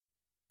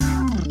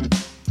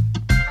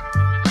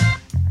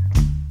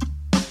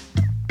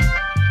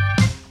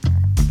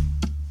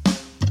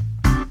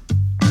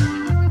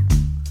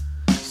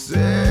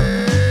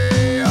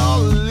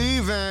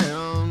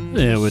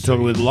we're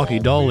talking with Lockie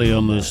Doley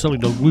on the Silly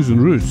Dog Blues and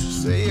Roots.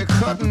 Say you're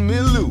cutting me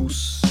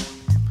loose,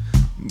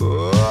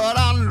 but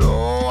I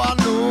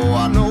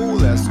know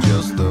that's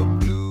just the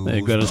blues. A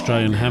great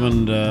Australian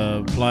Hammond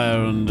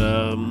player and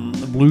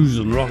blues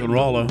and rock and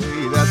roller.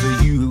 Hey, that's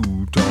a you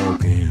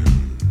talking.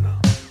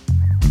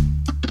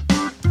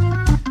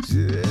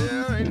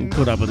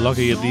 Caught up with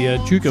Lockie at the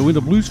Chuka Winter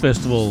Blues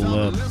Festival,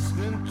 end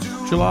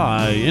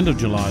of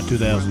July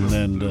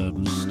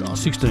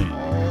 2016.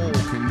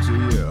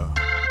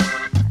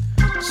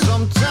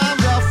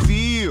 Sometimes I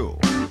feel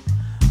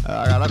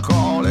I gotta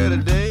call it a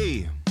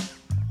day.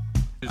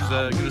 Give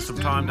us some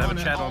time to have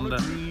a chat on the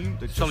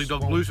Silly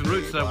Dog Blues and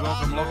Roots.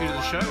 Welcome, Lockie, to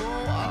the show.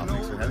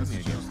 Thanks for having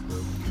me again.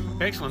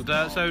 Excellent.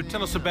 So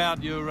tell us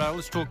about your...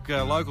 let's talk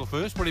local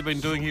first. What have you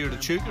been doing here at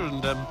Echuca?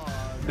 And then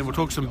we'll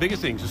talk some bigger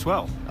things as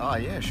well. Oh,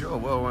 yeah, sure.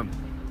 Well,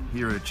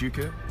 here at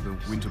Echuca, the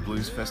Winter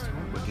Blues Festival.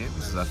 Again,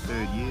 this is our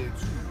third year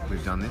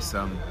we've done this.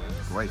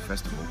 Great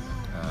festival.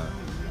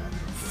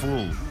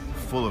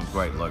 Full of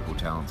great local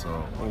talent,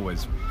 so I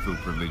always feel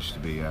privileged to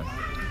be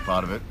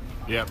part of it.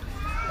 Yep.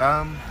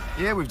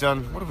 Yeah, we've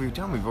done... What have we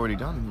done? We've already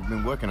done... We've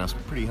been working us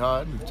pretty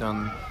hard. We've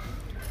done,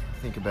 I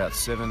think, about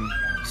seven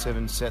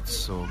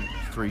sets or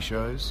 3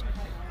 shows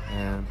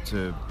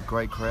to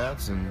great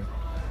crowds, and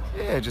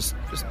yeah, just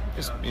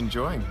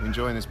enjoying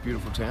this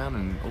beautiful town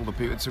and all the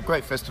people. It's a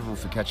great festival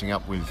for catching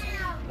up with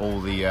all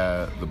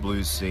the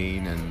blues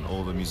scene and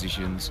all the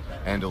musicians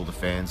and all the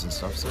fans and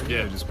stuff. So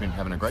yeah, we've just been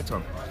having a great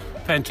time.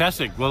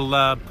 Fantastic.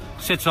 Well,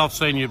 sets off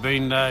seeing you've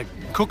been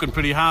cooking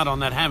pretty hard on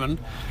that Hammond.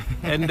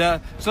 And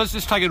so let's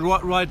just take it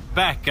right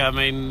back. I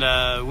mean,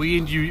 we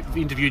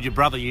interviewed your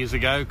brother years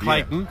ago,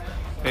 Clayton,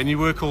 and you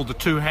were called the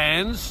Two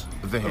Hands.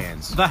 The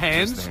Hands. The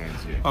Hands. Just the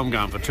Hands, yeah. I'm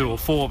going for 2 or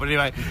 4, but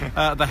anyway,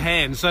 the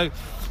Hands. So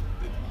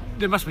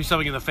there must be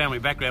something in the family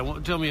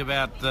background. Tell me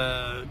about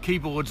the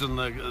keyboards and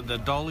the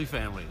Doley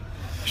family.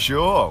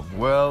 Sure.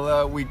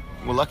 Well, we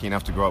were lucky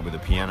enough to grow up with a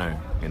piano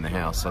in the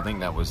house. I think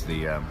that was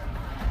the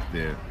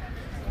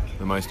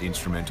most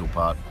instrumental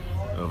part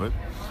of it.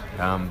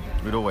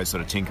 We'd always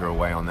sort of tinker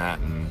away on that,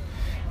 and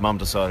Mum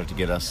decided to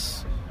get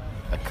us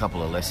a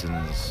couple of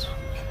lessons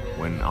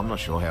when, I'm not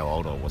sure how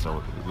old I was. It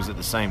was at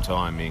the same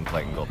time me and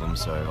Clayton got them,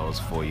 so I was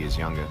 4 years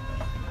younger.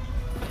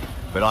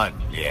 But I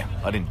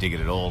didn't dig it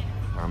at all.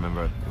 I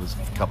remember it was a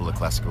couple of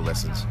classical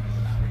lessons.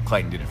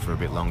 Clayton did it for a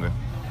bit longer.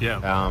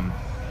 Yeah.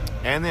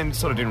 And then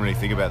sort of didn't really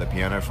think about the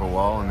piano for a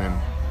while, and then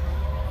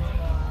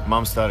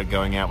Mum started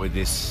going out with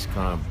this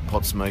kind of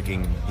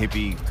pot-smoking,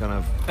 hippie kind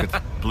of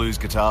blues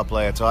guitar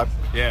player type.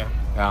 Yeah.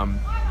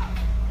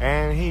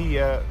 And he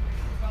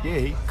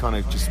kind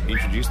of just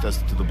introduced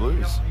us to the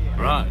blues.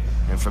 Right.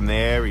 And from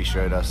there, he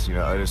showed us,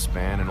 Otis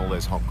Spann and all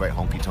those great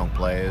honky-tonk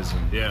players.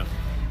 And, yeah.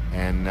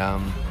 And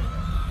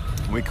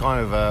we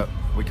kind of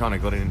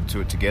got into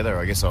it together.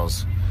 I guess I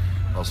was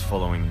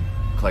following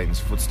Clayton's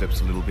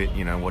footsteps a little bit,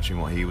 watching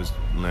what he was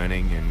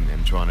learning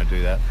and trying to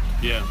do that.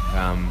 Yeah.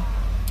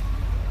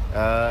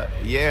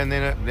 And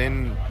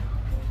then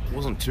it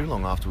wasn't too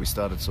long after we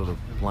started sort of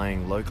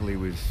playing locally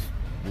with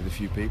a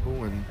few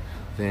people, and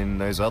then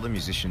those other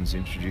musicians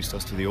introduced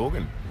us to the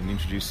organ and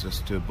introduced us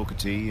to Booker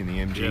T and the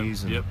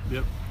MGs and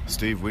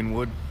Steve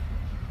Winwood.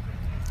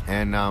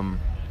 And I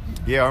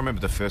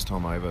remember the first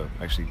time I ever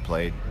actually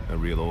played a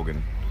real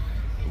organ.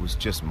 It was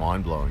just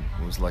mind-blowing.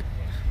 It was like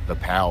the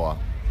power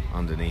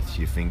underneath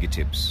your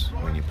fingertips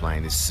when you're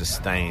playing this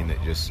sustain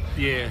that just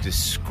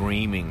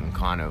screaming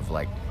kind of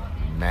like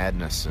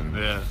madness, and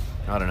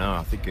I don't know,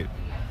 I think it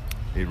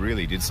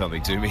really did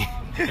something to me.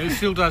 It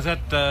still does that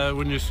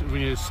when you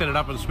set it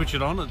up and switch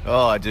it on.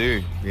 Oh, I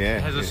do. Yeah,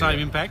 it has the same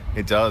impact.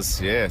 It does.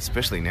 Yeah,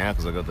 especially now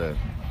because I've got the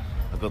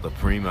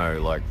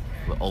Primo, like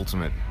the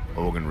ultimate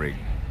organ rig.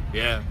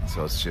 Yeah.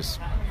 So it's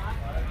just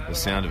the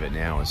sound of it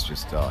now is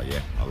just I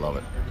love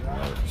it.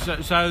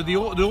 So the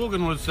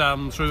organ was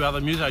through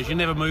other musicians. You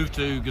never moved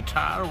to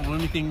guitar or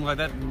anything like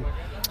that.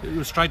 It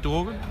was straight to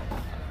organ.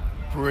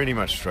 Pretty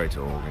much straight to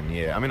organ,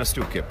 yeah. I mean, I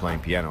still kept playing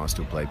piano. I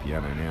still play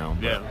piano now.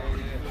 Yeah.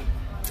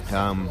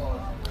 I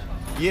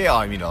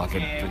mean, I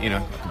could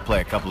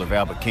play a couple of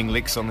Albert King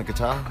licks on the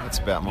guitar. That's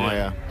about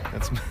my.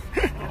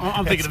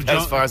 I'm thinking of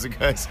as far as it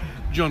goes.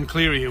 John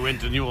Cleary, who went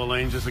to New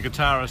Orleans as a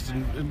guitarist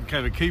and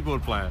became a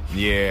keyboard player.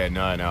 Yeah,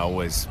 no,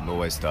 always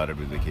started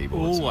with the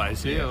keyboards.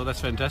 Always, yeah. Well,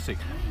 that's fantastic.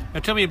 Now,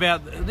 tell me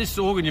about this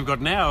organ you've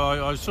got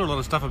now. I saw a lot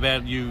of stuff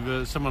about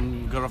you.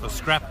 Someone got off a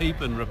scrap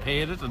heap and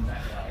repaired it. And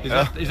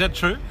is that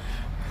true?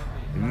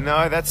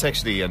 No, that's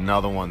actually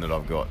another one that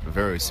I've got.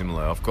 Very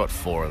similar. I've got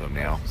 4 of them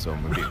now, so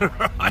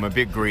I'm a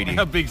bit greedy.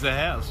 How big's the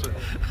house?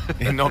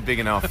 Not big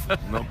enough.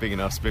 Not big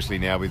enough, especially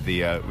now with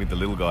the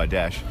little guy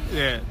Dash.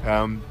 Yeah.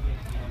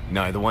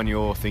 No, the one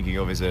you're thinking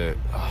of is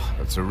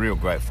it's a real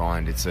great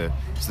find. It's the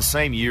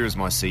same year as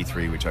my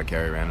C3, which I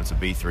carry around. It's a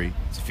B3.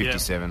 It's a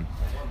 57. Yeah.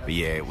 But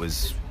yeah, it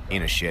was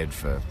in a shed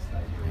for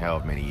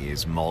however many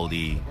years,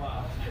 mouldy.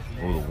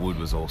 All the wood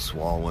was all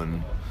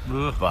swollen.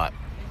 Ugh. But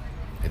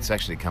it's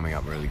actually coming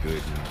up really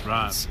good.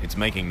 Right. It's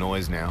making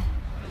noise now.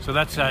 So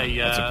that's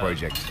a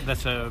project.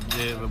 That's a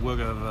work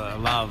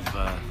of love.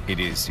 It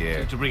is,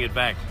 yeah. To bring it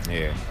back.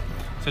 Yeah.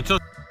 So tell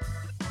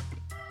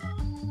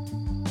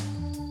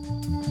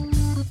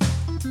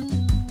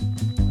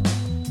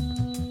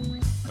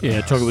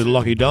Yeah, talking with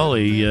Lockie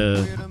Dolly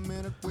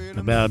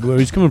about where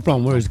he's coming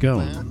from, where he's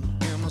going.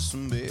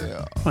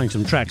 Playing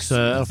some tracks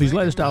off his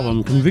latest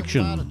album,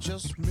 Conviction.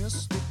 Just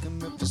mistaken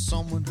me for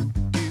someone who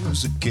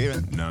gives a care.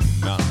 No.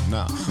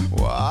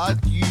 What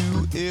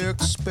you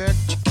expect?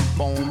 You keep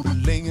on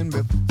playing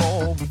me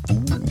for a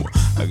fool.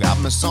 I got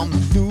me some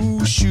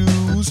new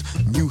shoes,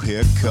 new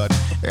haircut,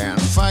 and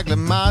frankly,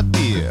 my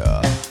dear,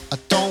 I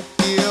don't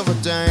give a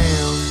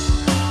damn.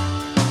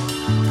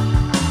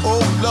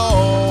 Oh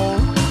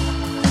Lord,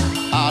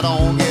 I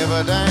don't give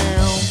a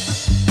damn.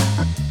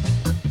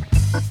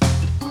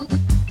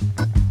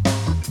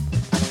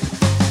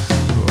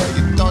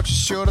 Thought you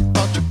should've,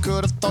 thought you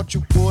could've, thought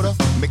you would've.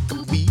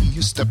 Making me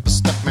a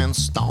stepping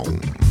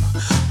stone.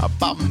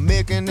 About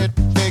making it,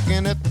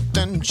 faking it,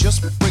 then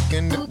just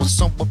breaking it when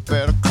someone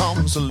better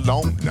comes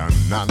along.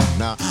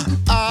 Nah.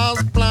 I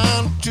was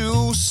blind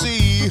to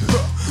see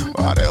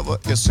whatever,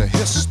 it's a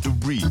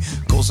history.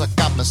 'Cause I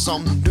got me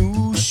some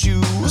new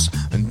shoes,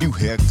 a new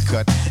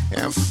haircut,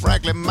 and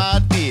frankly, my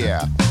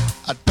dear,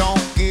 I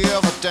don't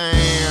give a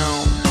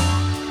damn.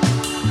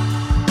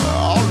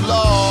 Oh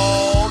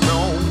Lord,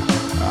 no,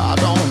 I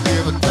don't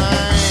give a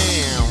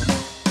damn.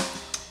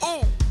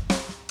 Ooh,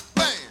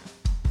 bam,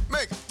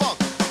 make it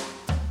funky.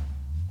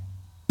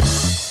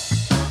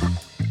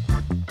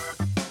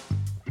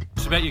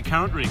 us about your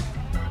current rig.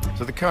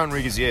 So the current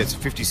rig is, it's a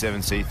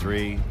 57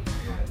 C3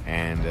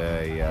 and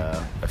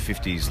a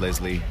 50s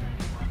Leslie.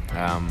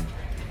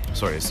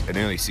 Sorry, it's an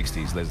early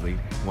 60s Leslie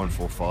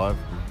 145,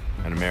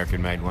 an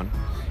American-made one.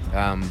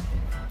 And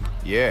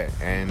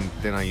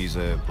then I use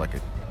an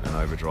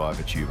overdrive,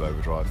 a tube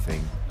overdrive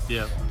thing.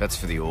 Yeah. That's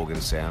for the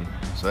organ sound.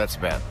 So that's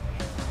about...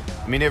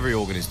 I mean, every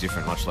organ is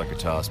different, much like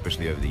guitar,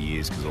 especially over the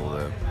years, because all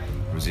the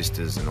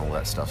resistors and all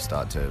that stuff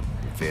start to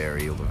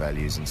vary, all the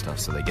values and stuff,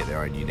 so they get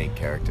their own unique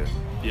character.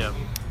 Yeah.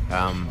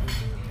 And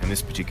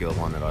this particular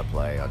one that I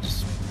play,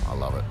 I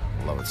love it.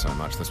 I love it so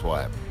much. That's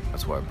why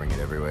I bring it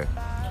everywhere.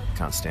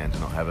 Can't stand to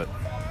not have it.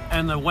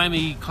 And the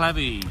whammy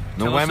clavy.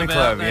 The Tell us whammy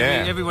about clav,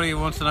 yeah. Everybody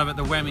wants to know about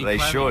the whammy They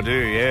clavy. sure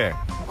do, yeah.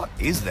 What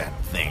is that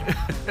thing?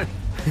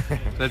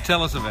 So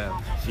tell us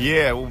about it.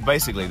 Yeah, well,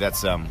 basically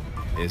that's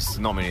there's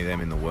not many of them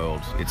in the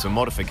world. It's a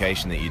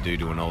modification that you do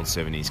to an old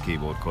 70s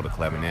keyboard called a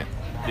clavinet.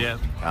 Yeah.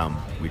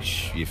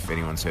 Which, if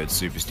anyone's heard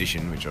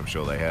Superstition, which I'm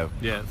sure they have,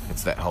 Yeah.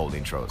 it's that whole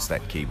intro, it's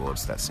that keyboard,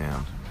 it's that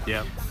sound.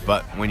 Yeah.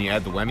 But when you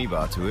add the whammy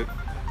bar to it,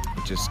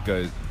 it just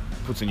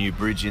puts a new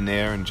bridge in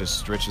there and just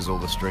stretches all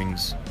the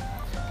strings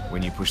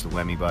when you push the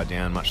whammy bar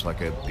down, much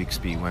like a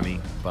Bixby whammy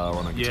bar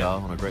on a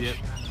guitar, on a Gretsch.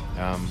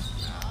 Yep.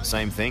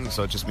 Same thing,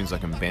 so it just means I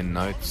can bend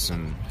notes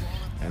and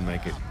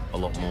make it a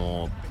lot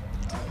more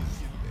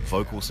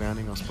vocal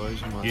sounding, I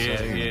suppose you might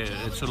say.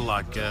 Yeah. It's sort of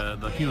like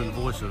the human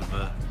voice of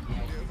the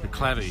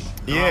clavy.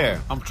 Yeah.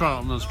 I'm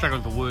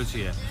struggling for words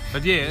here.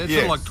 But yeah, it sort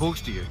Yeah. of like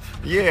talks to you.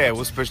 Yeah,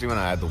 well, especially when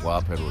I add the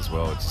wah pedal as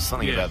well. It's just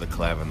something Yeah. about the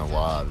clav and the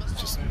wah that's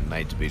just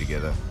made to be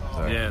together.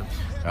 So,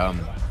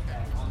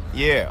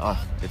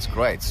 Yeah. It's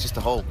great. It's just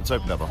it's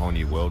opened up a whole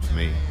new world for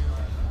me.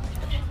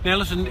 Now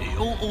listen,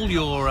 all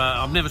your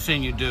I've never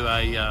seen you do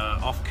a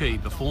off-key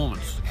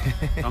performance.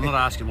 I'm not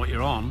asking what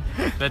you're on,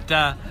 but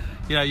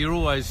you're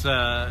always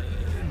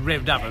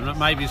revved up, and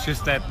maybe it's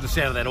just the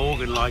sound of that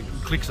organ like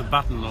clicks a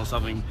button or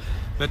something.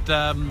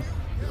 But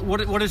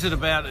what is it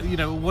about?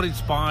 What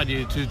inspired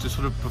you to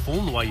sort of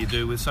perform the way you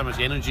do with so much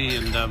energy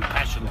and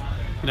passion?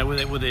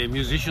 Were there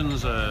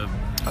musicians? I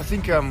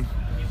think I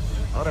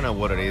don't know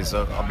what it is.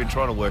 I've been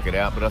trying to work it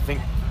out, but I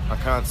think I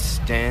can't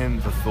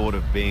stand the thought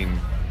of being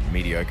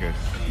mediocre.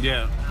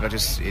 Yeah.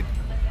 It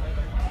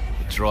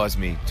drives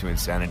me to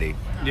insanity.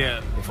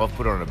 Yeah. If I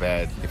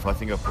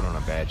think I've put on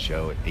a bad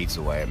show, it eats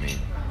away at me.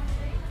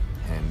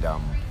 And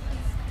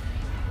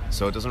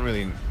so it doesn't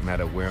really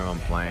matter where I'm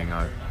playing.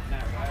 I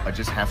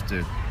just have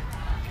to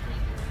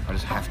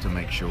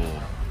make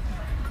sure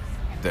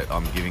that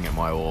I'm giving it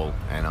my all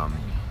and I'm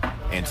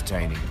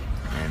entertaining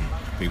and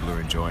people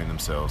are enjoying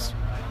themselves.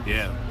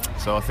 Yeah.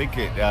 So I think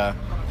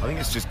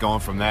it's just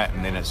gone from that,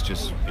 and then it's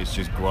just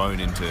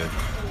grown into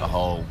a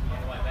whole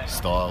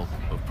style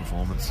of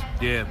performance.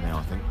 Yeah. Now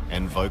I think,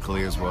 and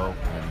vocally as well.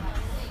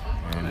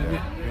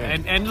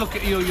 And look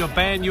at your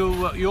band.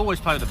 You always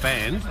play with a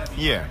band,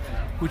 Yeah,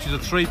 which is a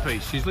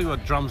three-piece. Usually,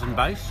 what, drums and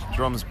bass.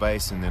 drums,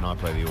 bass, and then I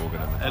play the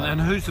organ and the clav. And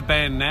who's the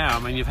band now? I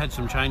mean, you've had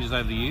some changes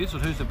over the years,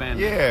 but who's the band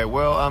now? Yeah,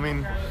 well, I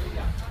mean,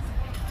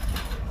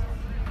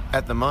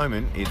 at the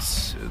moment,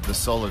 it's the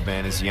solid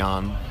band is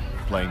Jan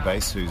playing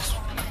bass, who's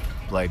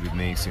played with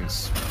me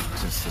since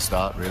the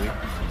start, really.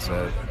 It's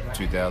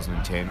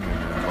 2010 when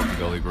the Lockie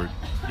Dolly group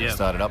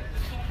started up.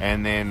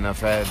 And then I've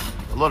had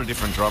a lot of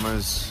different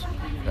drummers.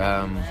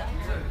 I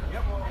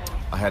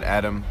had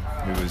Adam,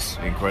 who was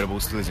incredible,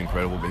 still is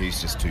incredible, but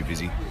he's just too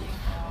busy.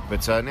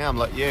 But now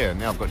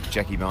I've got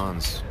Jackie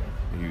Barnes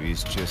who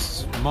is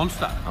just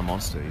Monster. a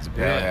monster. He's a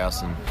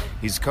powerhouse, and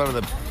he's kind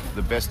of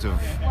the best of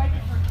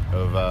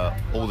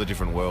all the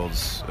different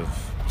worlds of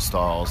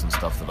styles and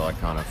stuff that I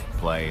kind of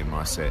play in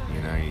my set.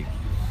 You know,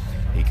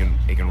 he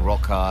can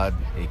rock hard.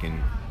 He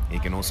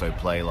can also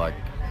play like.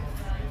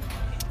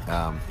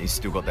 He's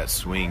still got that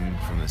swing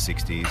from the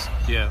 60s.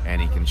 Yeah.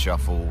 And he can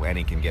shuffle, and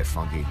he can get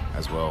funky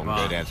as well, and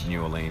Right. go down to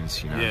New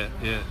Orleans, you know.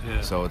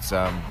 Yeah. So it's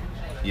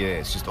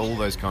it's just all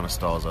those kind of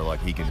styles I like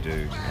he can do,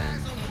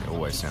 and it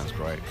always sounds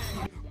great.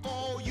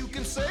 All you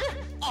can say,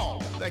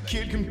 oh, that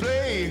kid can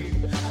play.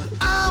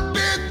 I've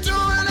been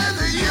doing it in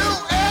the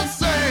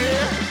USA.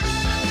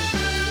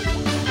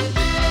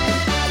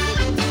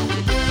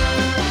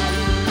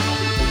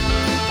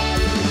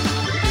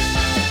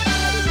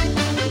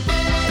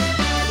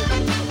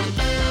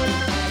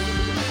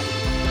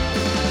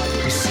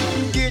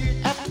 Get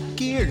after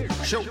kid,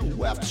 show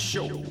after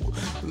show.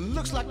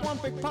 Looks like one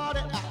big party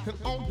acting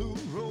on the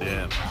road.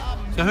 Yeah.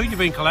 So who you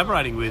been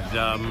collaborating with?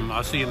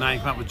 I see your name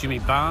come up with Jimmy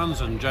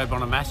Barnes and Joe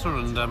Bonamassa,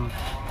 and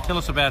tell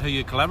us about who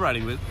you're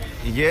collaborating with.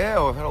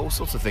 Yeah, I've had all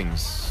sorts of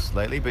things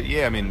lately, but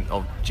yeah, I mean,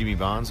 Jimmy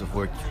Barnes, I've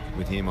worked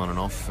with him on and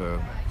off for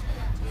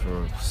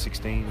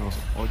 16 or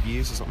odd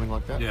years or something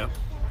like that. Yeah.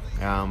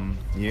 And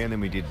then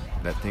we did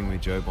that thing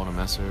with Joe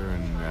Bonamassa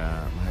and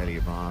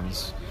Mahalia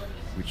Barnes,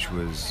 which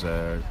was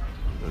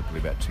probably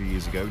about 2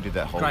 years ago. We did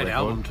that whole Great record.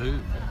 album too.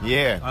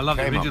 Yeah. I love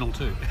the came up- original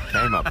too.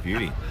 Came up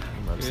beauty.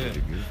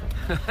 Absolutely beautiful.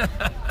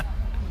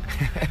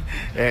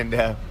 and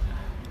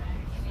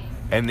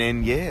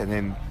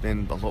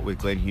then a lot with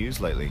Glenn Hughes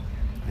lately.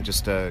 I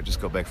just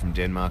got back from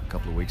Denmark a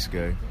couple of weeks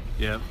ago.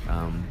 Yeah.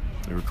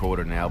 We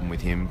recorded an album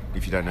with him.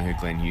 If you don't know who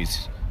Glenn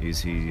Hughes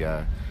is, he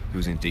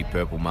was in Deep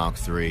Purple Mark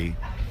III,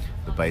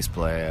 the bass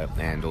player,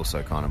 and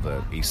also kind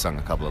of he sung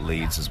a couple of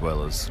leads as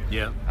well as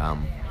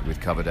with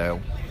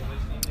Coverdale.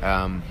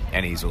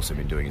 And he's also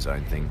been doing his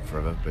own thing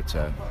forever. But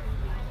so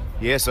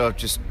I've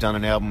just done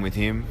an album with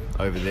him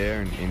over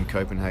there in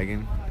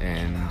Copenhagen,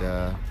 and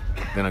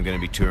then I'm going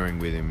to be touring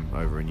with him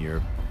over in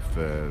Europe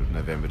for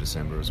November,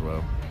 December as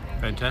well,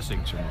 Fantastic.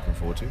 which I'm looking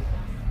forward to.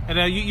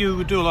 And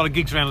you do a lot of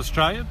gigs around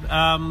Australia,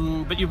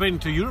 but you've been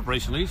to Europe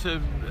recently. So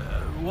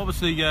what was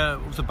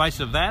the basis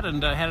of that,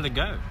 and how did it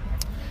go?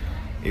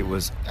 It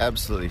was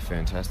absolutely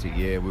fantastic.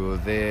 Yeah, we were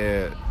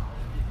there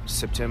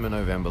September,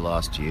 November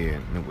last year,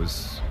 and it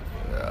was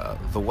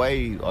the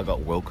way I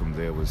got welcomed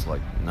there was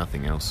like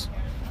nothing else.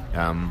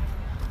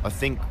 I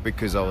think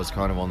because I was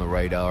kind of on the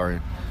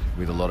radar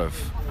with a lot of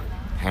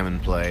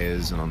Hammond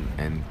players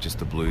and just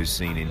the blues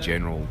scene in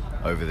general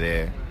over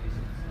there.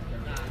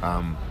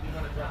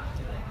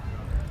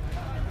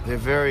 They're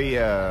very,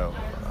 they're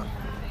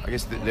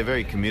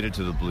very committed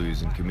to the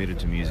blues and committed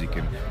to music,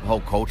 and the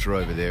whole culture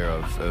over there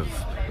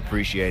of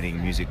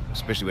appreciating music,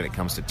 especially when it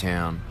comes to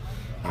town,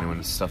 you know, when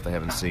it's stuff they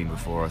haven't seen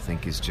before, I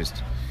think is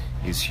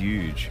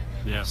huge.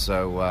 Yeah.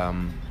 So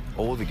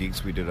all the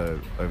gigs we did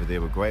over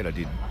there were great. I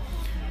did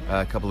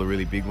a couple of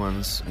really big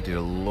ones. I did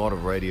a lot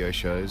of radio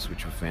shows,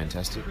 which were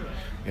fantastic.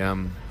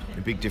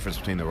 The big difference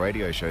between the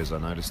radio shows I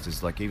noticed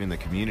is like even the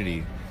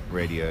community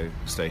radio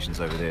stations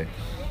over there,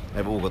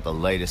 they've all got the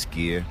latest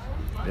gear.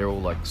 They're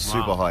all like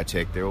super high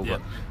tech. They're all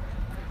got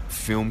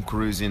film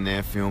crews in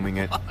there filming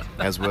it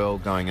as well,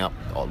 going up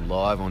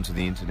live onto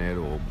the internet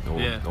or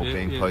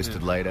being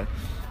posted later.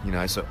 You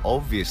know, so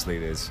obviously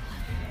there's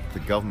the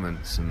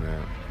governments and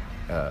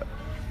the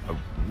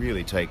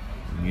really take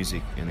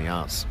music and the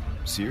arts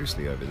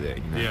seriously over there.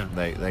 You know,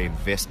 they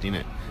invest in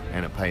it,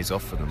 and it pays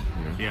off for them.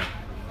 You know?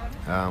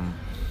 Yeah.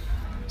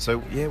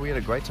 So yeah, we had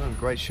a great time,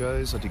 great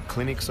shows. I did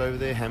clinics over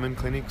there, Hammond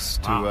clinics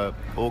to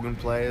organ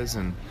players,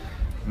 and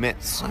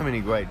met so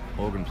many great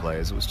organ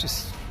players. It was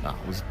just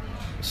it was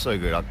so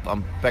good.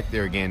 I'm back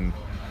there again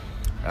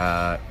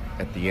at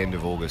the end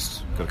of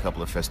August. Got a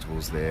couple of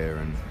festivals there,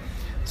 and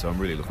so I'm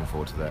really looking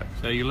forward to that.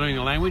 So you're learning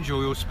a language,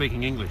 or you're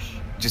speaking English?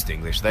 Just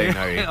English. They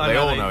know. They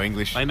all know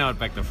English. They know it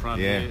back to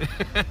front. Yeah.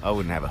 I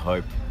wouldn't have a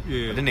hope.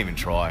 Yeah. I didn't even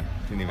try.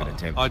 Didn't even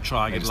attempt. I'd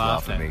try. They You'd just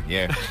laugh laughed at me.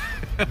 Yeah.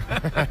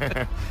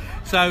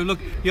 So look,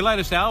 your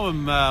latest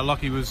album,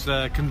 Lockie, was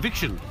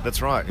Conviction.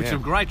 That's right. With Yeah.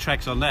 some great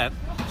tracks on that,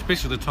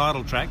 especially the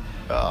title track.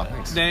 Oh,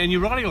 thanks. Now, and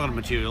you're writing a lot of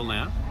material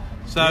now.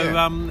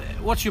 So,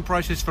 what's your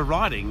process for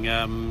writing?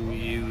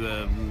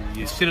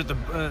 You sit at the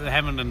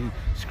Hammond and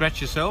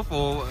scratch yourself,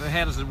 or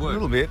how does it work? A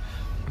little bit.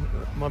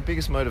 My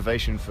biggest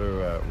motivation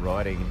for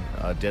writing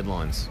are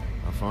deadlines,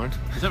 I find.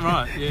 Is that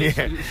right?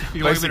 Yeah.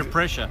 You like a bit of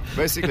pressure.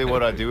 Basically,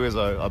 what I do is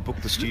I book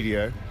the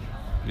studio,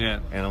 Yeah.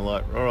 and I'm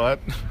like, all right.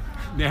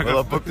 Now Well,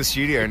 I've booked the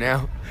studio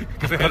now.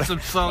 have some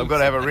songs. I've got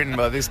to have it written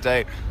by this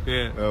date.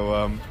 Yeah.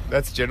 So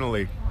that's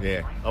generally,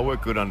 I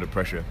work good under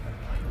pressure.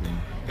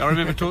 I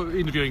remember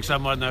interviewing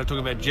someone, they were talking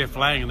about Jeff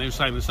Lang, and they were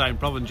saying the same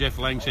problem. Jeff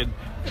Lang said,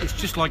 it's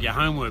just like your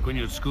homework when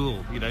you're at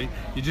school, you know.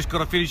 You just got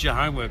to finish your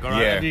homework, all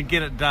right? Yeah. And you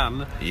get it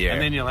done, Yeah.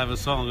 and then you'll have a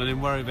song, and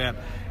then worry about...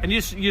 And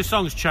your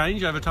songs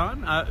change over time,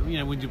 you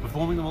know, when you're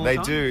performing them all the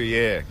time? They do,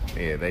 yeah.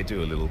 Yeah, they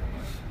do a little.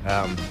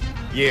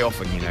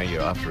 Often, you know,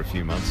 you're after a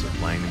few months of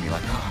playing them, you're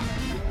like,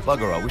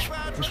 Bugger, I wish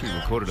we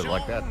recorded it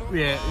like that.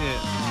 Yeah.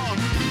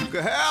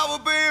 Could have a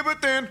baby,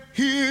 then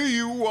here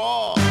you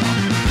are.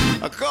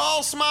 I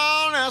call,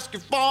 smile, and ask you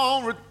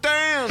for a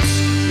dance.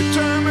 You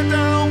turn me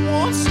down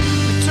once,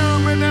 you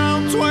turn me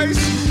down twice,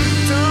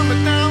 you turn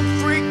me down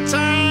 3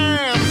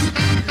 times.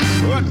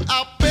 But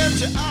I bet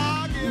you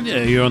I'll get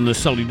Yeah, you're on the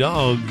Sully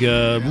Dog,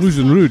 Blues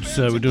and Roots.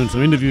 We're doing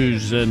some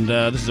interviews, and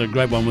this is a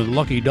great one with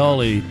Lockie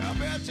Dolly,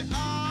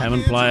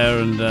 Hammond player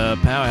and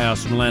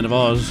powerhouse from the Land of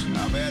Oz.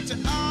 I bet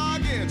you I'll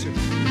get you.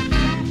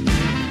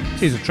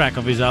 Here's a track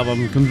of his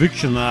album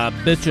Conviction, I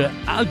Betcha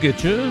I'll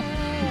Get You.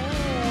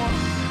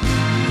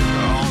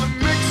 Only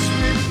makes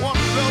me want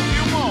to love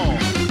you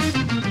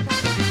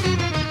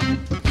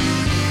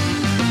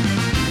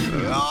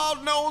more. Lord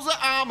knows that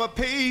I'm a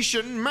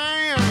patient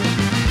man.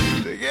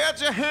 To get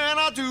your hand,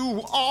 I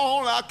do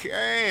all I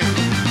can.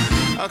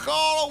 I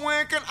call a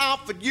wink and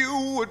offer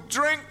you a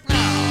drink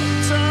now.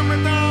 You turn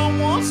me down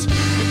once,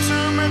 you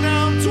turn me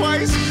down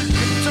twice,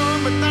 you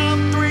turn me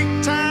down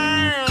 3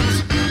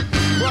 times.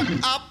 But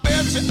I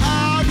bet you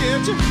I'll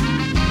get you.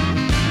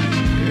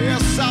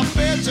 Yes, I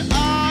bet you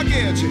I'll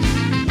get you.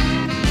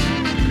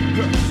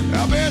 I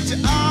bet you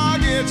I'll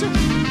get you.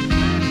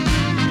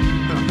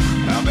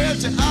 I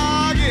bet you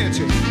I'll get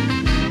you.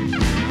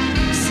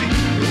 See,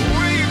 the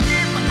way you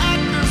keep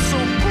acting so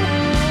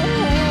cool,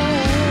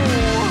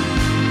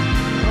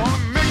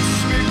 only makes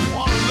me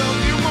want to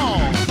love you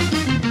more.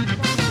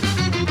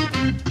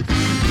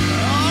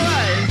 All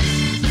right.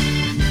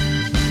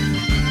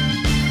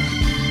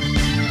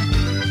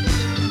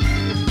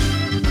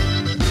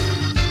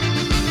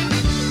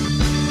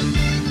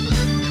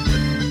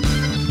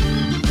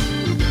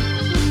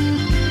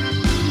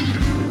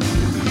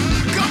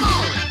 Come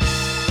on.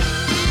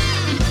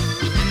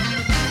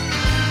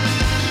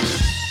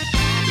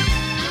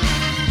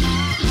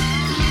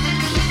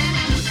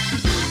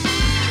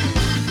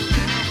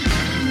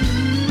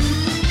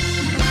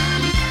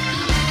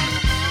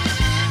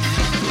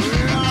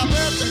 Well, I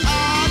bet you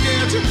I'll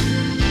get you.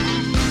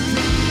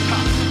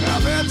 I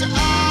bet you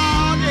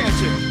I'll get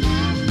you.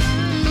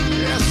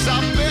 Yes, I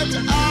bet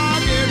you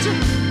I'll get you.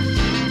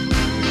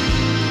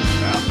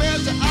 I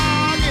bet you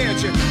I'll get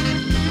you.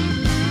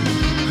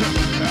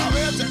 I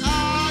bet you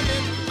I'll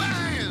get you.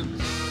 Bang!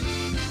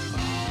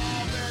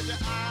 I bet you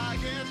I'll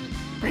get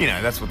you. You know,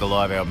 that's what the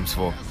live album's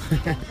for.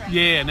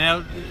 Yeah.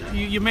 Now,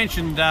 you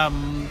mentioned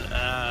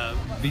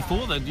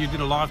before that you did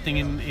a live thing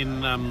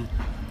in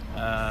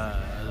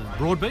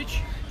Broadbeach.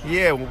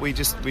 Yeah, well, we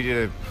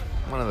did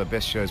one of the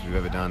best shows we've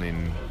ever done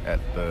at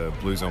the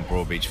Blues on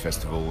Broadbeach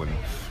Festival, and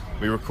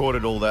we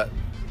recorded all that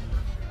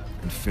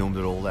and filmed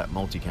it all that,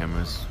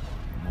 multi-cameras,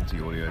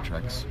 multi-audio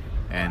tracks,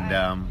 and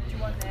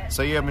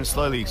so yeah, I've been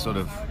slowly sort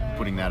of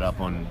putting that up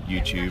on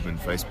YouTube and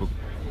Facebook,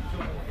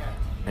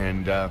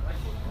 and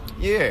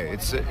yeah, it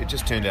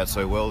just turned out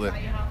so well that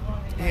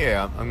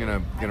yeah, I'm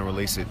gonna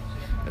release it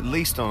at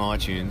least on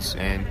iTunes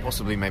and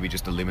possibly maybe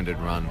just a limited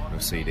run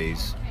of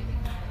CDs.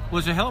 Well,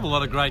 there's a hell of a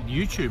lot of great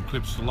YouTube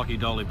clips of the Lockie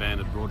Dolly Band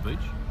at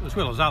Broadbeach, as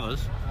well as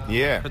others.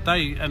 Yeah. But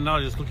I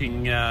was just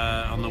looking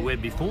on the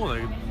web before,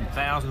 there are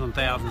thousands and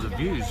thousands of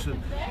views.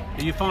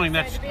 Are you finding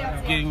that's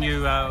getting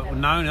you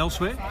known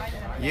elsewhere?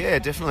 Yeah,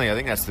 definitely. I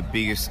think that's the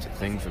biggest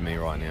thing for me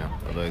right now,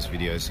 are those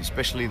videos,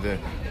 especially the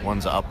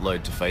ones I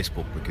upload to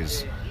Facebook,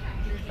 because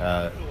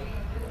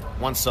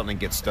once something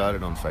gets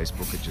started on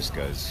Facebook,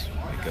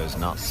 it goes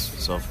nuts.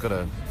 So I've got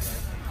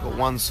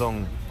one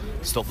song,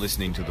 Stop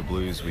Listening to the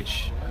Blues,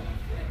 which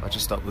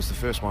was the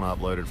first one I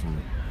uploaded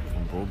from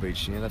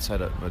Broadbeach. Yeah, that's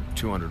had a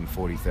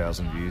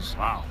 240,000 views.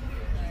 Wow.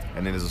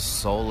 And then there's a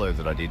solo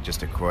that I did,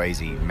 just a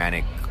crazy,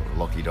 manic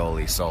Lockie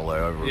Dolly solo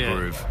over a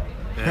groove.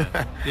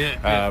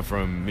 Yeah.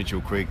 From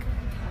Mitchell Creek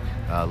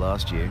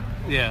last year.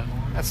 Yeah.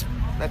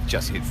 That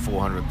just hit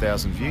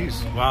 400,000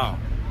 views. Wow.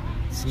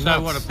 It's So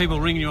nuts. what, are people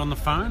ringing you on the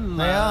phone?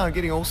 They are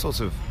getting all sorts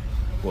of,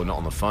 well, not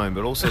on the phone,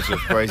 but all sorts of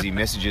crazy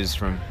messages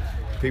from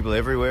people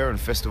everywhere and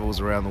festivals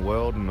around the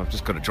world, and I've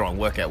just got to try and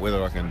work out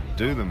whether I can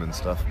do them and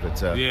stuff.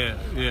 But Yeah.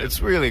 it's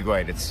really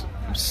great.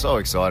 I'm so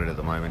excited at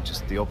the moment.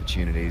 Just the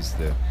opportunities,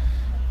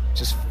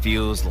 just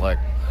feels like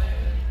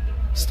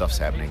stuff's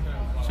happening.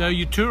 So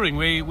you're touring.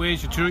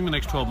 Where's your touring the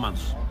next 12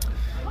 months?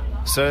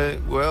 So,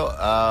 well,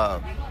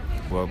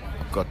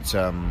 I've got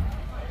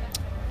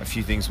a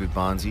few things with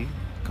Barnsley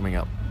coming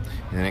up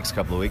in the next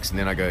couple of weeks, and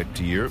then I go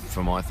to Europe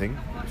for my thing,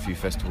 a few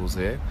festivals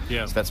there.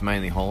 Yeah. So that's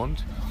mainly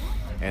Holland,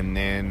 and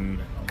then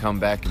come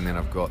back, and then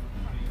I've got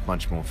a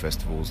bunch more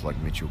festivals like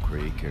Mitchell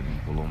Creek and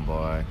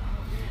Wollongby.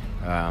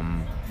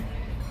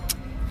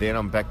 Then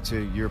I'm back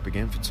to Europe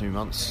again for 2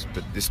 months,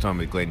 but this time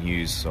with Glenn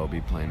Hughes, so I'll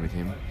be playing with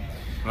him.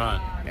 Right.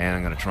 And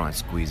I'm going to try and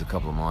squeeze a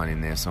couple of mine in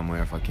there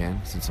somewhere if I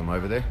can, since I'm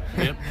over there.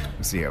 Yep.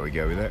 We'll see how we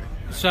go with that.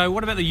 So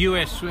what about the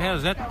US?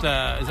 How's that?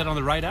 Is that on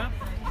the radar?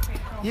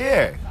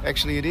 Yeah,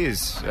 actually it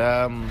is.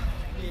 I'm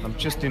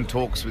just in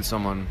talks with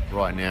someone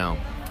right now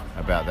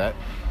about that.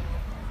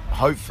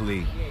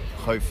 Hopefully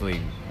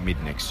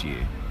mid next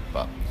year,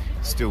 but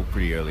still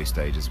pretty early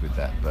stages with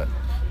that. But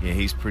yeah,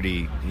 he's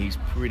pretty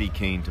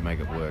keen to make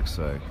it work.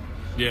 So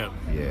Yeah.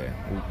 Yeah,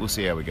 we'll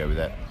see how we go with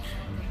that.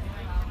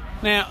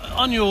 Now,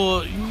 on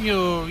your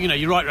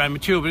you write your own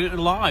material, but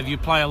live you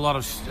play a lot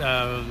of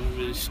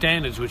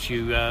standards, which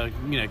you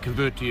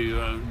convert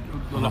to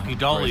the Lockie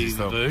Dolly crazy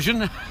stuff.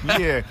 version.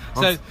 Yeah,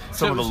 So-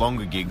 some of the so-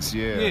 longer gigs.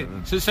 Yeah.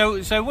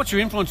 So what's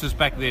your influences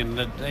back then,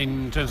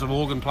 in terms of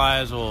organ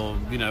players, or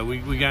we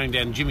going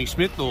down Jimmy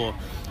Smith, or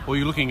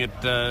you're looking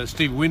at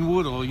Steve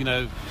Winwood, or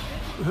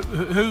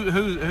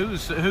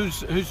who's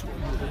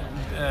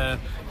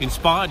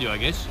inspired you, I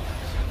guess?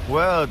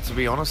 Well, to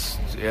be honest,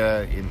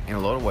 in a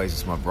lot of ways,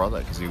 it's my brother,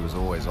 because he was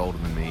always older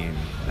than me,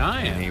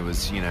 and he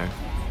was,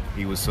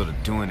 he was sort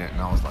of doing it,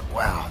 and I was like,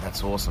 wow,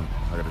 that's awesome.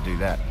 I got to do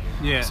that.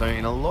 Yeah. So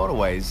in a lot of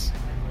ways,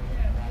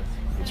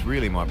 it's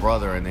really my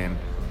brother, and then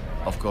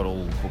I've got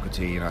all Booker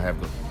T, and I have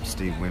got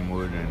Steve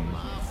Winwood,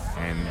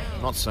 and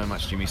not so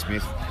much Jimmy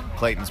Smith.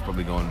 Clayton's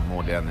probably gone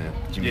more down the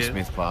Jimmy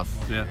Smith path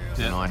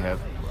than I have.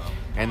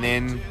 And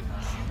then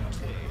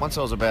once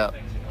I was about,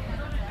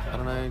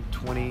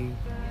 20,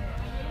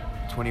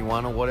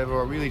 21 or whatever,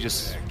 I really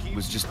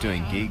was just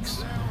doing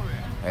gigs,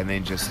 and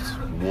then just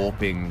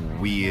warping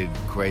weird,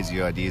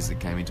 crazy ideas that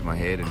came into my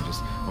head, and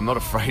I'm not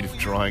afraid of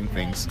trying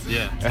things.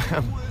 Yeah.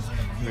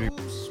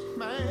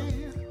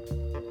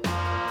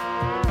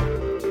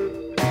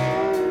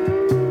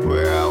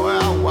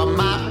 Well,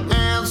 my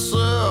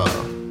answer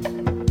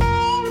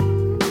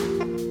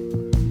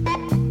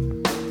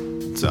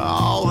to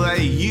all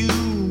they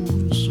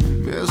use,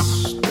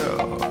 mister.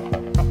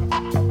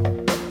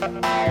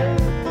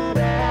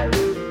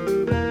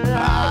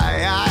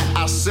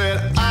 I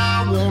said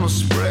I wanna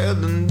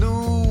spread the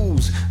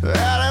news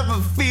that if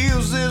it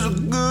feels there's a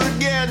good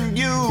getting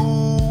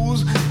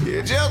used,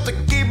 yeah, just to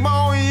keep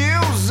on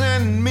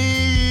using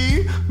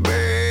me,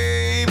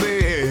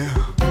 baby.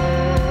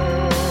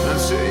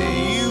 Let's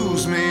say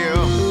use me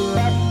up.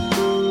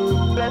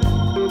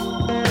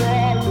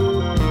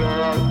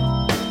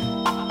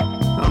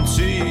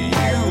 Until you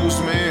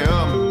use me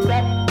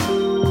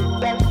up.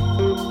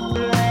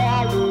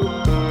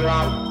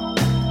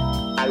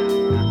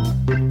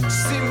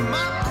 See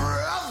my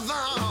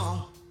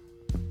brother.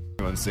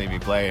 Everyone see me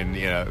play, and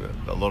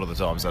a lot of the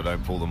times I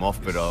don't pull them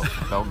off, but I'll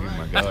give them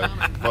a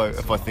go.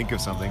 If I think of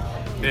something,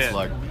 it's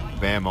like,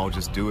 bam, I'll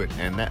just do it.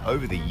 And that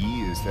over the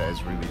years, that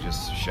has really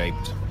just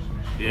shaped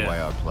the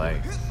way I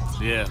play.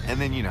 Yeah. And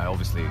then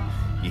obviously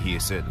you hear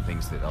certain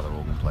things that other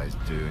organ players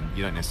do, and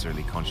you don't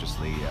necessarily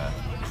consciously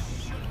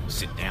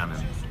sit down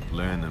and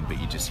learn them, but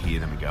you just hear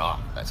them and go, oh,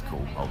 that's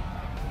cool,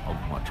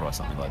 I might try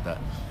something like that.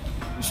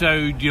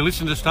 So do you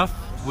listen to stuff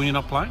when you're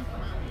not playing?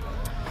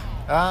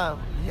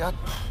 Yeah,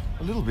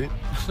 a little bit.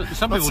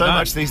 Some Not people so don't.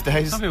 much these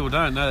days. Some people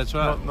don't. No, that's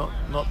right.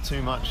 Not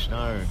too much.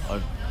 No,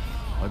 I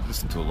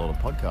listen to a lot of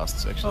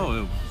podcasts actually.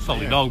 Oh,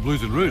 Solid Dog,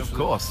 Blues and Roots. Of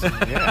course,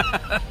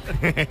 yeah.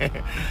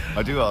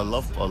 I do. I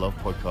love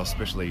podcasts,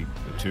 especially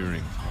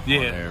touring.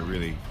 Yeah. They're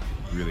really,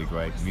 really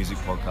great music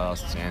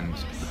podcasts, and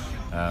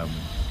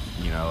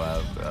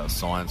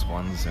science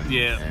ones, and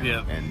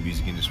and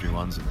music industry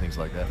ones, and things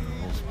like that.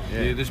 And also,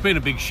 Yeah, there's been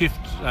a big shift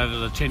over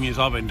the 10 years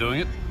I've been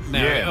doing it.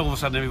 Now, all of a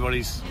sudden,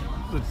 everybody's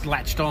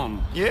latched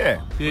on.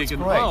 Yeah, You it's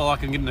can, great. I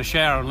can get in the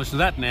shower and listen to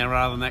that now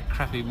rather than that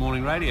crappy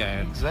morning radio.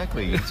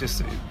 Exactly. It's just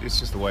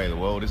the way of the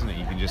world, isn't it?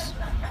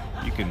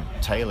 You can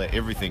tailor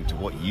everything to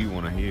what you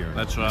want to hear. And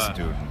That's listen right.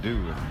 to it and do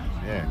it.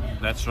 Yeah.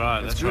 That's right.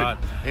 It's That's good. right.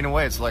 In a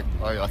way, it's like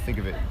I think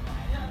of it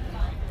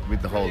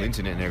with the whole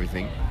internet and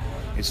everything.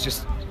 It's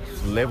just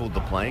leveled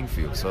the playing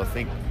field. So I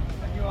think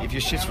if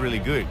your shit's really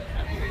good,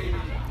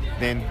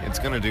 then it's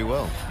going to do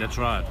well. That's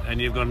right.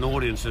 And you've got an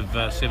audience of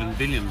 7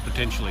 billion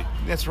potentially,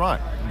 That's right.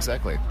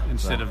 Exactly.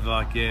 instead So, of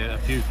a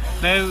few.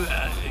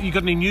 Now, you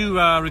got any new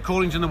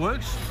recordings in the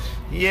works?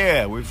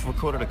 yeah, we've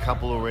recorded a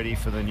couple already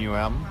for the new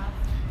album.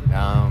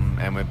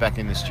 And we're back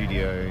in the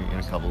studio in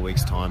a couple of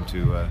weeks' time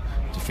to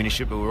finish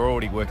it. But we're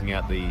already working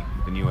out the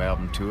new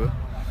album tour,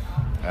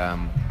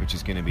 which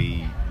is going to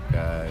be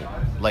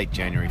late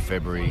January,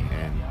 February,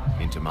 and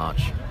into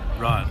March,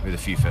 Right. with a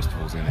few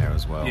festivals in there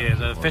as well. Yeah,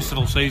 the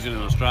festival season in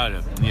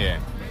Australia. Yeah.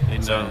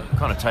 And, So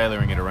kind of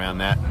tailoring it around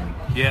that, and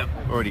Yeah,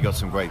 already got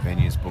some great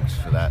venues booked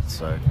for that.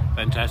 So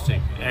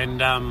fantastic.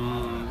 And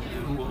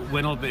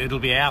when it'll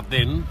be out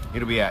then,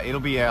 it'll be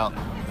out.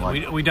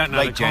 Like we don't know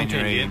late the content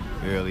January, yet.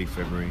 early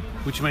February.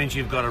 which means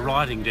you've got a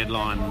writing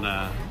deadline.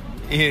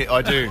 Yeah,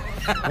 I do.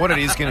 What it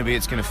is going to be,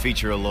 it's going to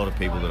feature a lot of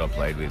people that I've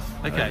played with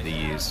Okay. over the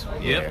years.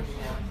 Yep.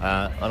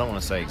 Yeah. I don't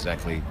want to say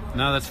exactly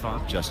No, that's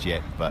fine. just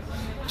yet, but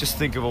just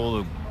think of all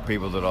the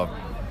people that I've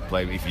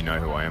played with, if you know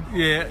who I am.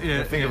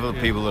 Yeah. Think of all the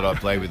people that I've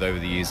played with over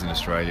the years in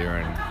Australia,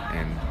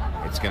 and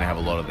it's going to have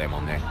a lot of them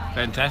on there.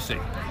 Fantastic.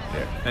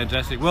 Yeah.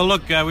 Fantastic. Well,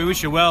 look, we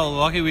wish you well,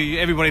 Lockie.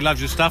 Everybody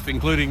loves your stuff,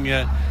 including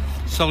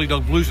Solid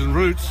Dog Blues and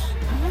Roots.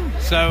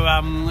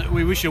 So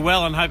we wish you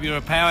well and hope you're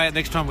a power.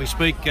 Next time we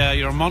speak,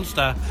 you're a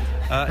monster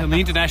on the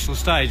international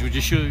stage, which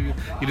you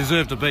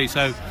deserve to be.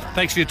 So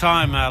thanks for your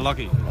time,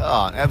 Lockie.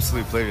 Oh,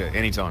 absolute pleasure.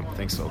 Anytime.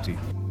 Thanks, Salty.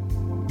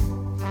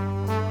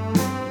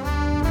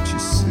 But you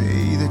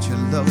say that you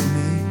love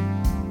me,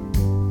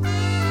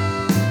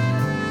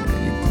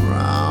 and you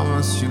promise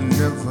promise you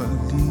never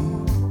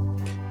leave.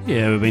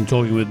 Yeah, we've been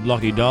talking with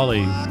Lockie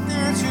Dolly.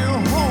 Can't you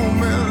hold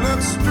me,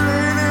 look straight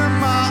in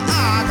my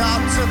eye,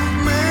 got to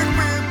make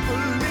me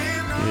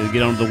believe. Yeah,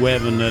 get onto the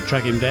web and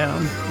track him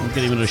down and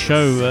get him in a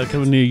show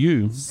coming near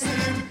you.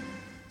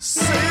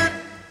 Sit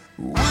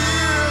with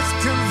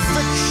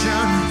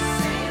conviction.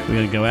 We're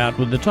going to go out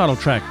with the title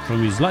track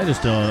from his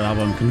latest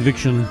album,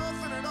 Conviction,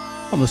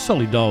 on the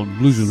Solid Dog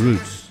Blues and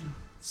Roots.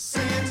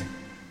 Sit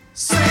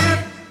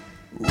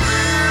with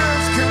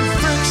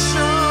conviction.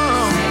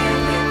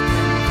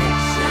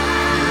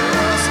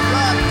 Just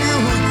like you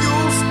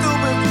used to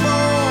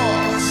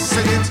before.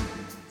 Say it.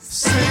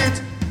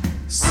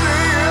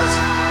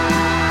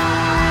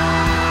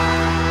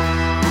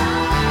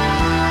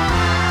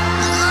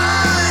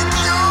 Like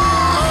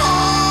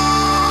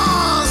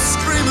you're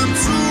screaming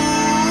to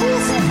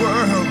the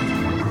world.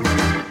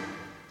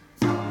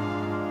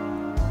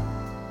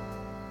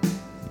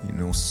 You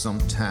know,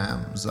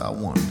 sometimes I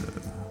wonder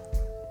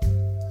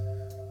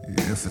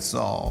if it's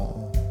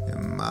all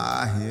in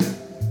my head.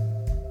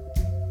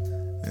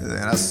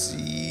 Then I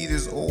see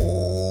this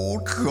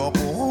old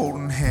couple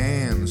holding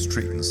hands,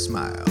 trading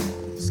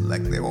smiles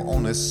like they were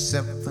only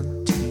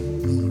 17.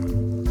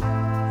 See,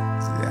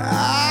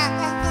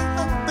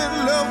 I've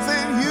been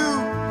loving you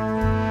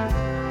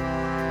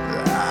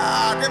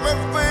like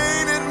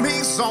everything in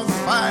me's on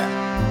fire.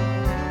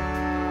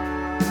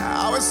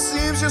 Now it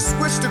seems you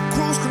switched to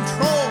cruise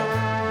control,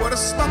 but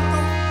it's stuck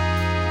on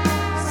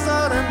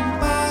 30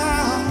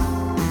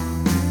 miles.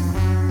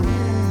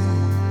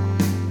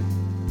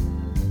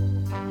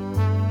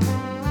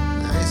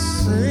 They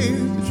say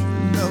that you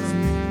love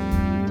me,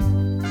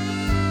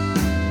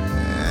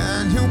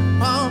 and you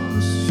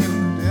promise you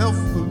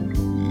never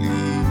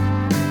leave.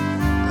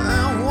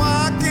 And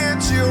why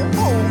can't you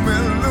hold me,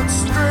 look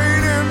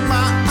straight in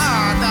my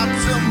eye, got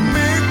to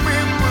make me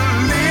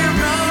believe.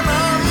 Now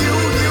you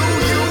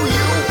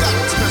got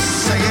to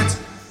say it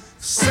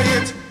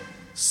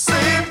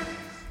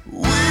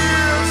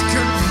with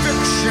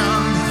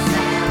conviction.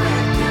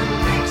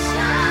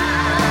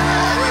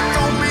 Oh, it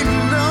don't mean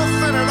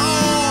nothing at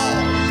all.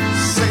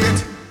 Say it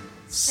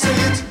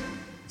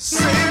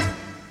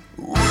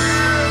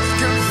with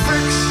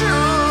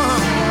conviction.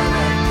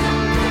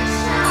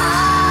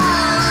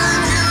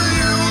 Like you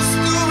used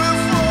to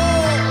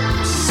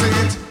before. Say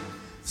it.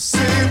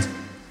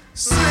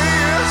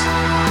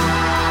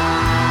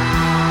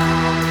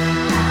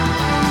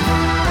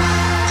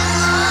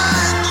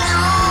 Like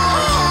you're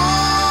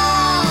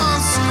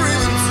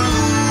screaming to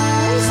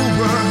the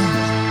world.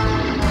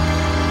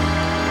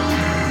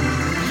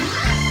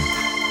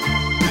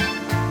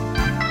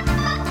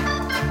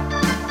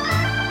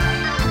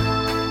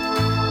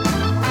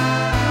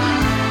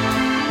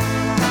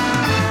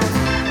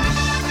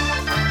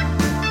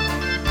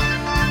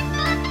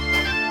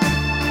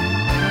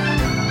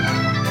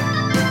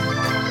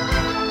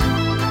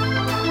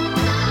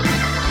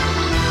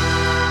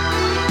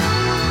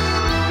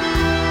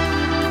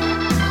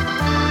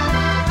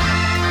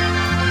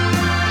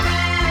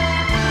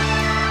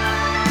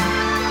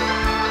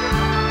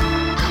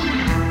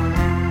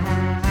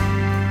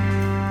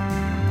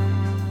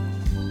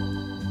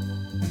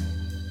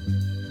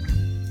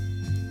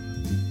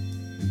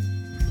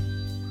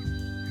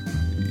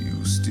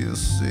 You still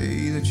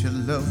say that you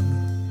love me,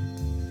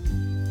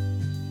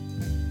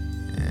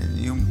 and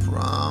you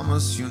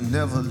promise you'll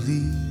never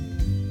leave.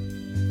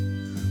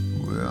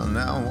 Well,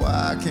 now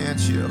why can't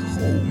you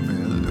hold me,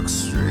 look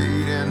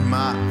straight in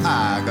my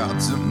eye, got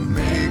to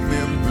make me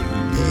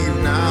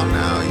believe.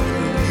 Now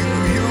you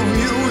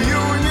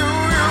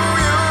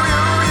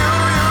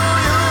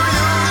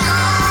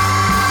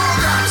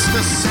got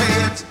to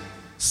say it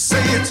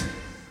with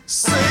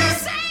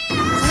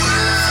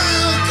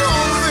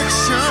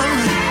conviction.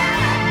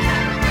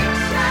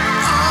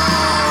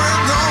 Oh, it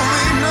don't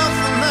mean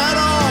nothing at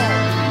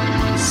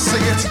all.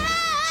 Say it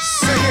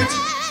with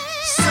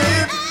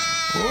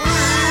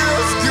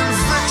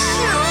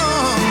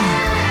conviction.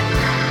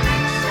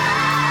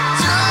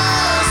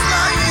 Just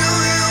like you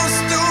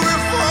used to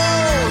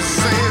before.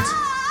 Say it.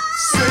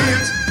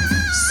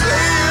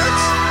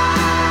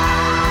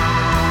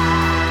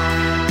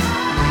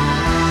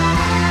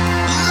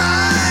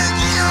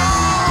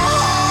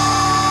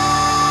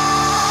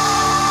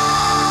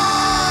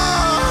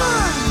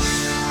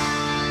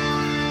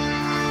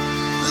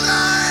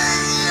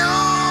 Like you're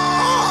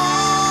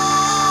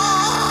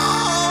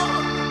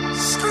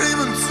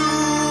screaming to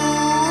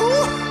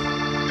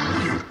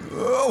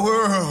the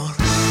world.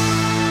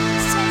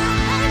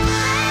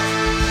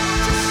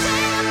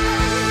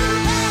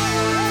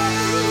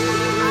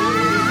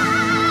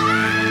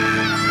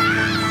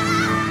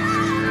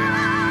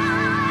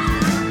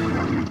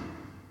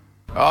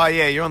 Oh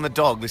yeah, you're on the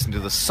dog. Listen to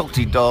the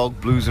Salty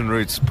Dog Blues and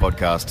Roots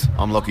podcast.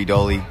 I'm Lockie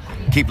Dolly.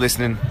 Keep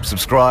listening,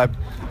 subscribe,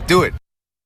 do it.